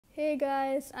Hey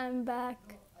guys, I'm back.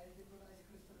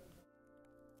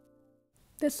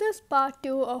 This is part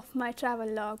 2 of my travel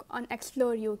log on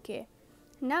Explore UK.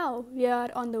 Now we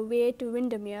are on the way to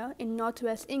Windermere in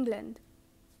northwest England.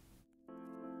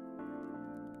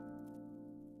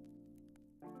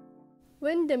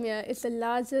 Windermere is the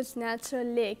largest natural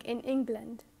lake in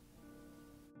England.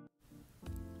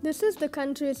 This is the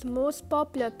country's most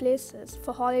popular places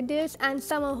for holidays and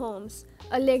summer homes,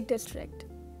 a lake district.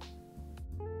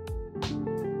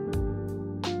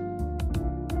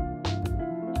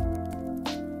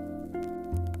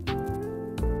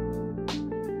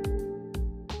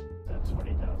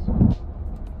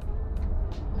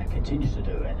 Continues to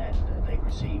do, and then they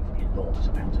receive enormous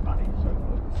amounts of money.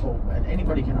 So, and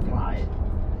anybody can apply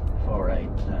for a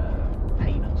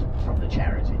payment from the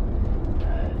charity.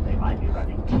 They might be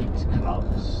running kids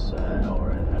clubs or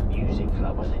a music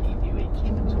club where they need new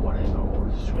instruments or whatever, or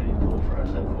a swimming pool for a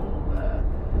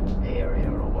local area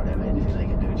or whatever. Anything they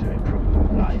can do to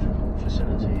improve life and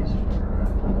facilities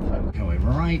for folk. Going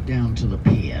right down to the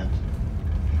pier.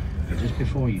 But just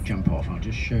before you jump off, I'll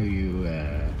just show you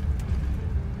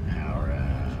our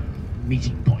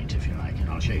meeting point, if you like, and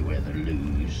I'll show you where the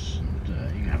loos, and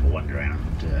you can have a wander around,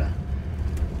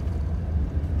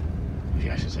 if you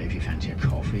actually say, if you fancy a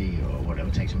coffee or whatever,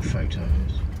 take some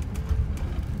photos.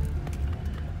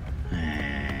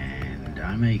 And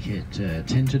I make it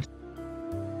 10 to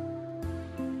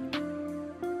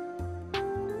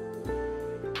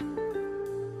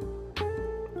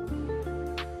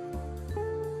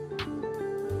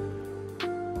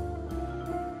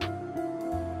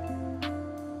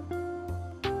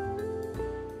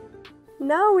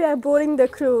Now we are boarding the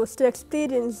cruise to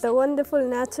experience the wonderful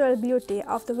natural beauty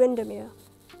of the Windermere.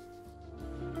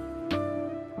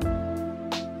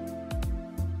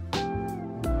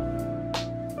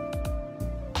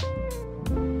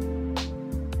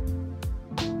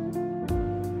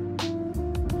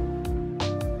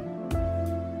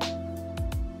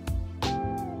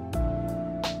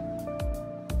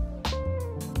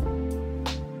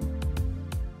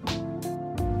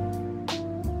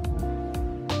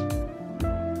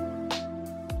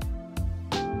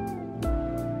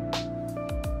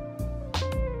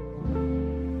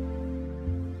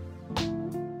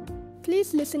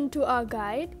 Please listen to our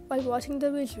guide while watching the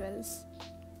visuals.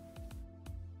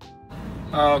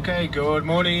 Okay, good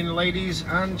morning ladies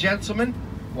and gentlemen.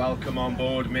 Welcome on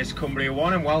board Miss Cumbria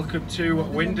 1 and welcome to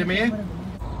Windermere.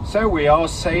 So we are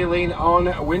sailing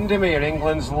on Windermere,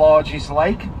 England's largest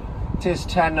lake. It is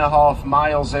 10.5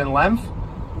 miles in length,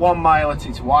 1 mile at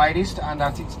its widest, and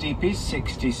at its deepest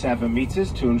 67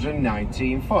 metres,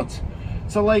 219 foot.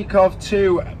 It's a lake of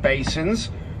two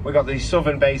basins. We've got the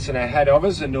southern basin ahead of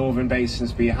us, the northern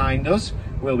basin's behind us.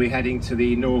 We'll be heading to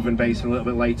the northern basin a little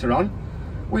bit later on.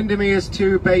 Windermere's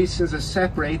two basins are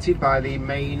separated by the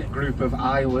main group of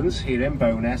islands here in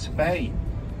Bowness Bay.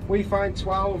 We find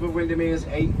 12 of Windermere's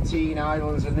 18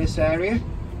 islands in this area.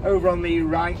 Over on the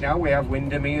right now we have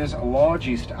Windermere's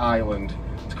largest island.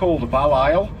 It's called Bal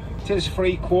Isle. It is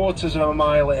 3/4 of a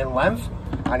mile in length,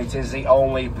 and it is the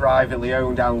only privately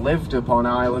owned and lived upon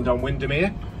island on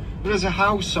Windermere. There's a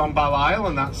house on Bal Isle,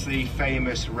 and that's the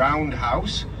famous Round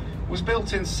House. It was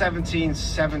built in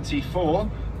 1774,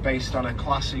 based on a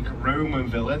classic Roman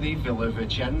villa, the Villa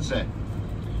Vicenza.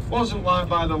 Wasn't liked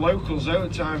by the locals though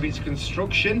at the time of its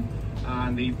construction,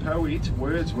 and the poet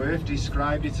Wordsworth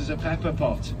described it as a pepper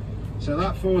pot. So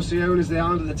that forced the owners of the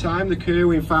island at the time, the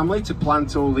Kerwin family, to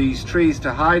plant all these trees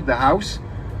to hide the house.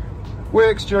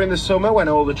 Works during the summer when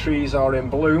all the trees are in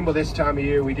bloom, but this time of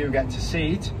year we do get to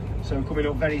see it. So coming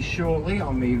up very shortly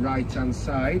on the right hand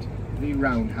side, the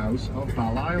roundhouse of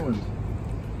Bal Island.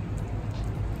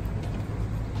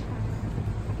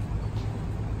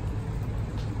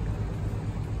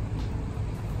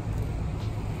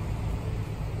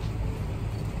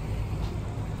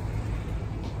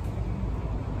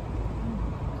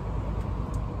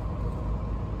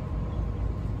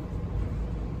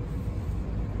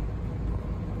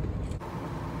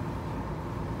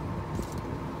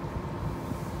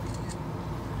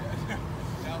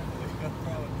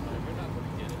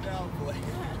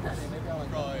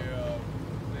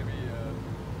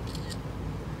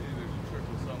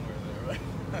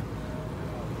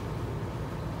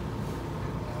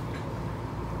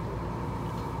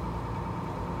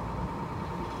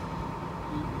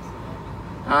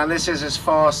 And this is as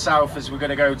far south as we're going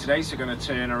to go today, so we're going to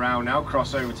turn around now,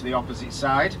 cross over to the opposite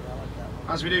side.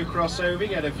 As we do cross over,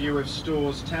 get a view of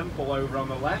Storrs Temple over on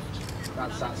the left.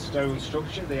 That's that stone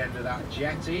structure, the end of that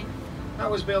jetty.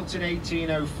 That was built in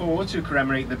 1804 to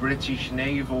commemorate the British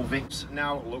naval victims,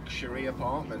 now luxury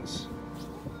apartments.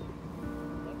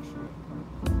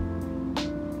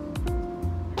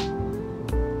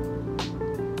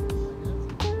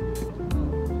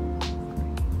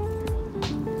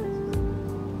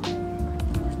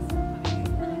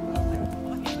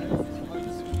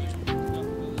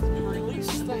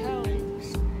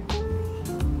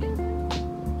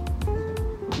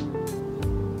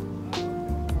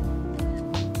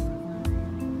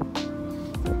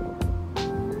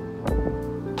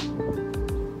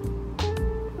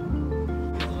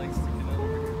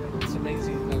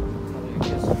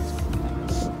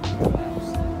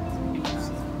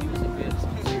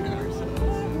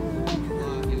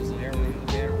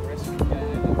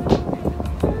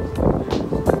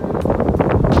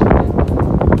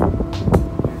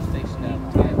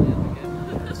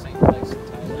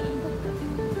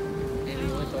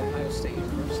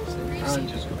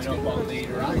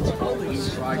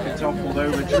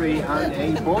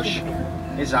 a bush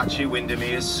is actually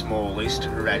Windermere's smallest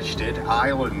registered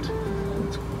island.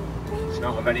 It's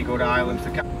not a very good island for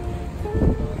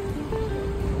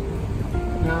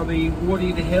Now the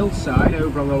wooded hillside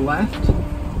over on the left,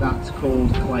 that's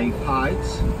called Clay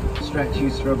Heights,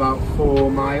 stretches for about 4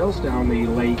 miles down the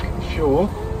lake shore,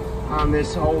 and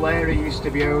this whole area used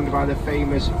to be owned by the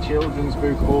famous children's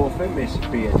book author Miss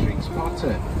Beatrix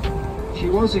Potter. She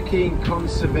was a keen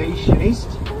conservationist.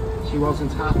 She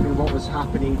wasn't happy with what was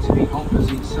happening to the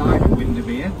opposite side of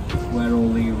Windermere, where all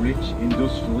the rich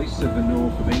industrialists of the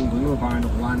north of England were buying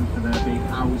up land for their big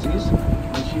houses,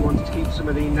 and she wanted to keep some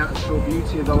of the natural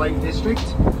beauty of the Lake District.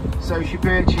 So she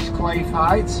purchased Clay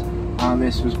Heights, and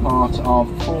this was part of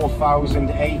 4,000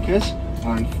 acres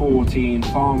and 14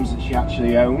 farms that she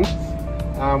actually owned.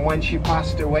 And when she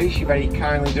passed away, she very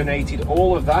kindly donated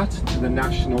all of that to the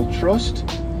National Trust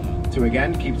to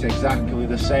again keep it exactly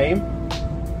the same.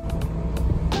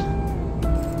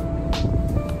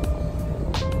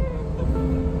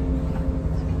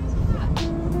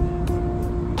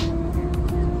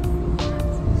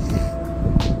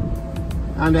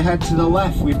 And ahead to the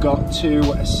left, we've got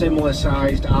 2 similar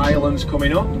sized islands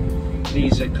coming up.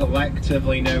 These are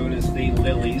collectively known as the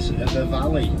lilies of the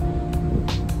valley,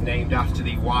 named after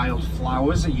the wild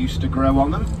flowers that used to grow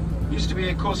on them. Used to be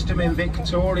a custom in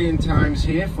Victorian times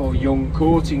here for young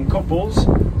courting couples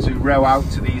to row out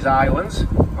to these islands.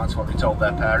 That's what they told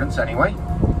their parents anyway.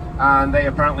 And they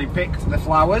apparently picked the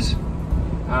flowers,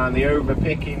 and the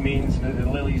overpicking means that the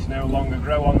lilies no longer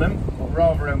grow on them, but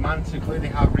rather romantically they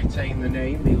have retained the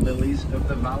name, the lilies of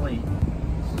the valley.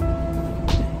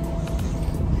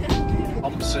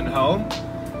 Thompson Home.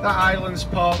 That island's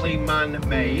partly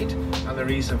man-made, and the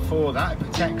reason for that, it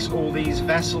protects all these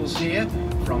vessels here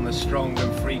from the strong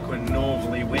and frequent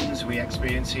northerly winds we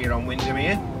experience here on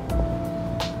Windermere.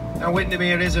 Now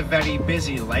Windermere is a very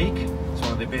busy lake. It's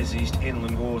one of the busiest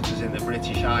inland waters in the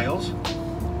British Isles,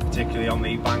 particularly on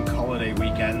the bank holiday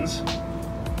weekends.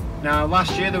 Now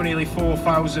last year there were nearly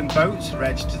 4,000 boats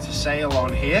registered to sail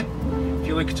on here. If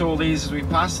you look at all these as we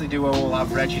pass, they do all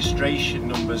have registration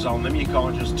numbers on them. You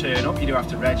can't just turn up, you do have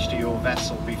to register your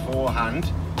vessel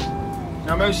beforehand.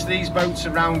 Now most of these boats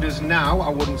around us now, I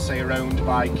wouldn't say are owned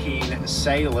by keen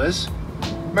sailors.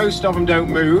 Most of them don't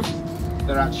move.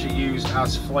 They're actually used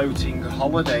as floating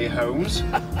holiday homes,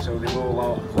 so they've all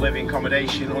got living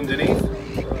accommodation underneath.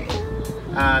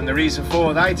 And the reason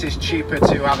for that, it's cheaper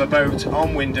to have a boat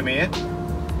on Windermere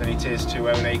than it is to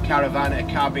own a caravan, a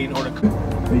cabin or a...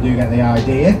 We do get the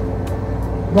idea.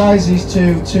 Rises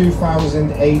to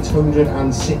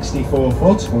 2,864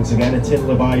 foot, once again a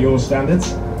tiddler by your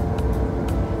standards.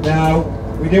 Now,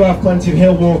 we do have plenty of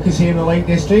hill walkers here in the Lake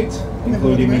District,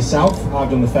 including myself. I've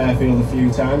done the Fairfield a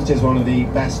few times. It is one of the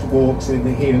best walks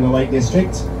here in the Lake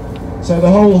District. So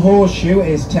the whole horseshoe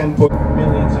is 10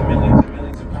 millions and millions and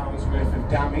millions of pounds worth of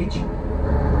damage.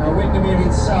 Now Windermere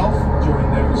itself, during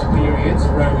those periods,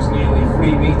 rose nearly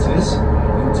 3 metres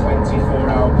in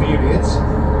 24-hour periods.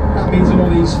 That means all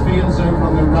these fields over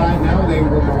on the right now, they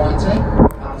were underwater,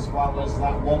 as well as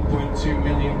that £1.2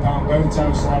 million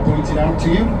boathouse that I pointed out to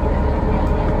you.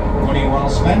 Money well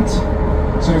spent.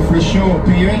 So for a short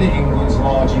period, England's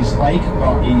largest lake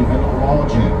got even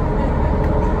larger.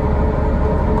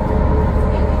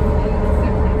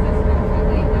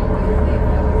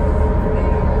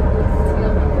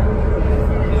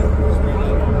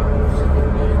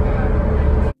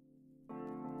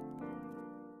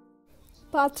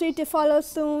 Part 3 to follow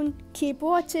soon. Keep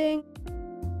watching.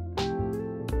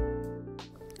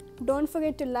 Don't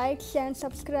forget to like, share and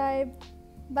subscribe.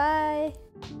 Bye.